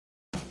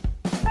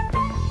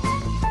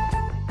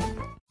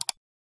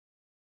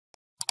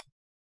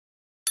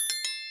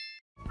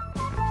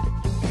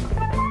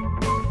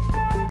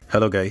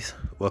Hello guys,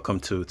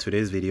 welcome to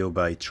today's video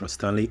by Trust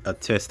Stanley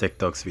at TS Tech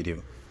Talks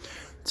video.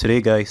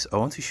 Today guys, I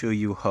want to show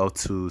you how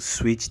to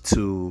switch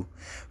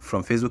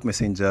from Facebook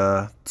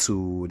Messenger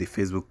to the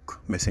Facebook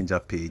Messenger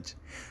page.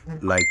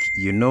 Like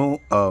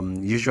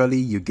usually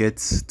you get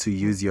to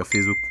use your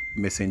Facebook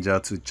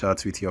Messenger to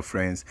chat with your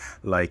friends.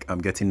 Like I'm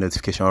getting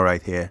notification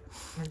right here.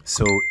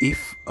 So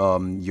if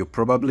you're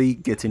probably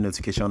getting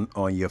notification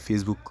on your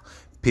Facebook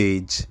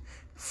page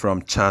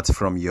from chat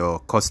from your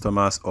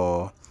customers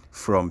or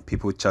from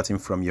people chatting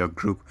from your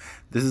group,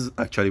 this is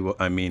actually what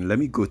I mean. Let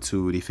me go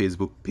to the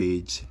Facebook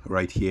page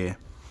right here,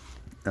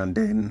 and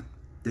then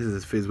this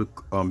is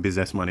Facebook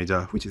Business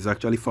Manager, which is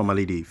actually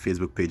formerly the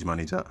Facebook Page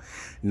Manager.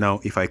 Now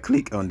if I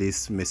click on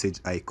this message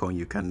icon,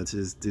 you can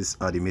notice these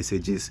are the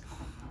messages,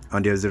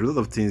 and there's a lot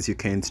of things you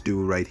can't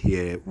do right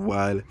here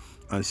while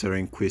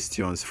answering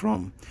questions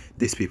from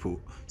these people.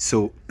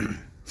 So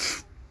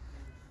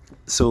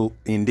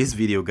in this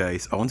video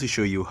guys, I want to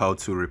show you how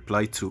to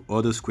reply to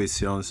all those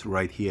questions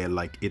right here,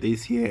 like it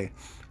is here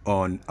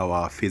on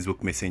our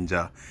Facebook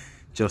Messenger,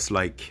 just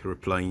like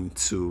replying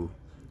to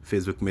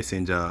Facebook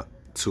Messenger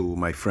to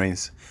my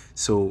friends.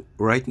 So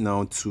right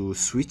now, to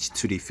switch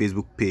to the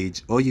Facebook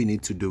page, all you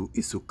need to do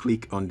is to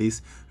click on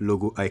this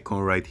logo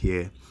icon right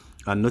here,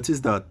 and notice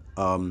that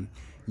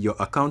your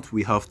account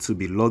will have to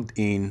be logged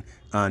in,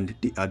 and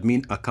the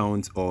admin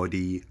account or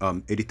the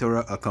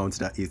editorial account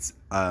that is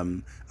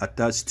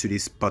attached to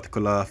this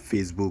particular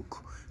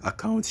Facebook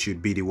account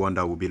should be the one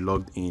that will be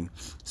logged in.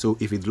 So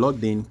if it's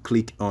logged in,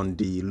 click on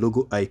the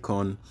logo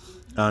icon,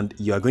 and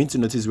you are going to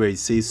notice where it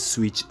says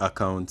switch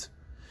account.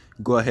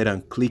 Go ahead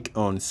and click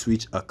on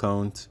switch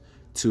account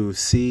to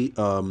see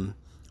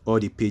all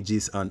the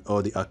pages and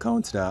all the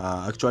accounts that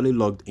are actually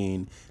logged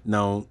in.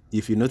 Now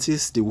if you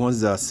notice, the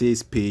ones that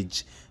says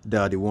page, they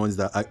are the ones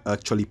that are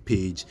actually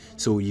page.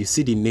 So you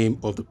see the name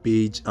of the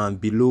page, and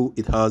below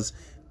it has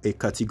a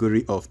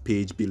category of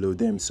page below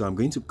them. So I'm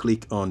going to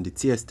click on the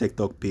TS Tech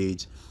Talk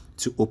page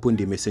to open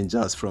the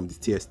messengers from the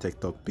TS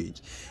Tech Talk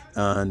page,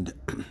 and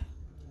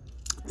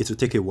it will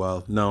take a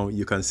while. Now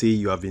you can see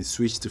you have been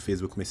switched to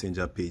Facebook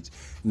Messenger page.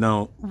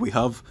 Now we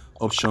have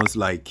options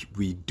like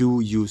we do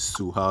used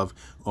to have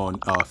on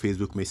our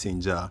Facebook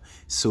Messenger,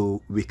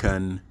 so we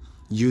can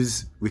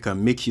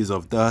make use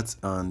of that,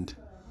 and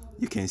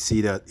you can see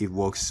that it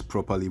works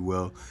properly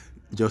well,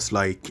 just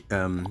like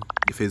the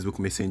Facebook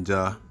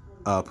Messenger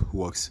app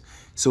works.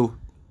 So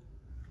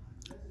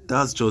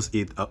that's just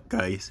it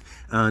guys.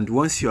 And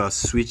once you are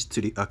switched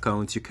to the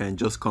account, you can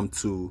just come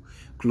to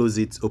close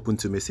it, open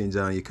to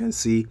Messenger, and you can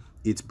see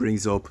it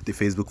brings up the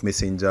Facebook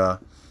Messenger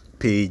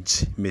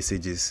page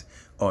messages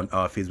on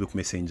our Facebook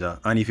Messenger.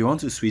 And if you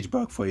want to switch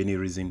back for any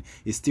reason,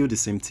 it's still the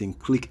same thing.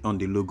 Click on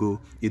the logo,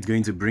 it's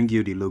going to bring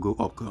you the logo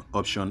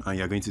option, and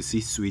you're going to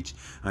see switch,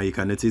 and you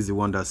can notice the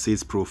one that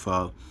says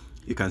profile.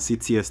 You can see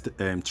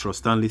Trust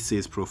Stanley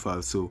says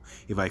profile. So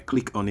if I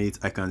click on it,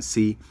 I can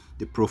see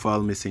the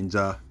profile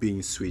messenger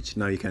being switched.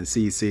 Now you can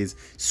see it says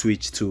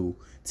switch to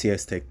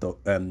TS Tech Talk,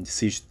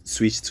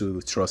 switch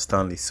to Trust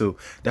Stanley. So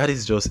that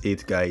is just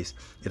it guys.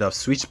 It has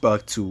switched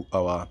back to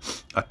our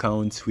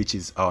account, which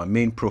is our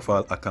main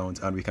profile account,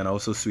 and we can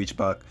also switch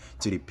back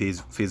to the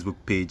Facebook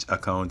page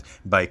account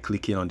by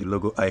clicking on the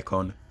logo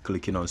icon,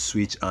 clicking on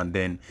switch, and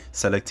then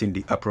selecting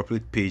the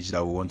appropriate page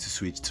that we want to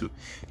switch to.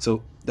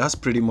 So that's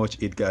pretty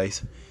much it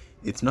guys.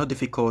 It's not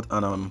difficult,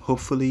 and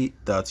hopefully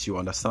that you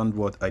understand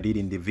what I did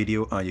in the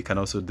video, and you can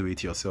also do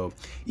it yourself.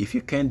 If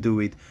you can't do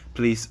it,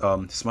 please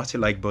smash the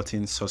like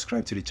button,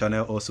 subscribe to the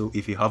channel also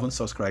if you haven't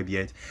subscribed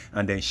yet,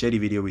 and then share the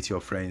video with your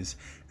friends,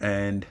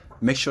 and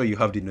make sure you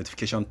have the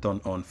notification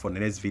turned on for the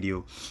next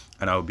video,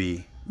 and I'll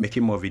be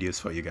making more videos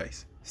for you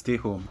guys. Stay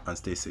home and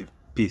stay safe.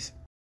 Peace.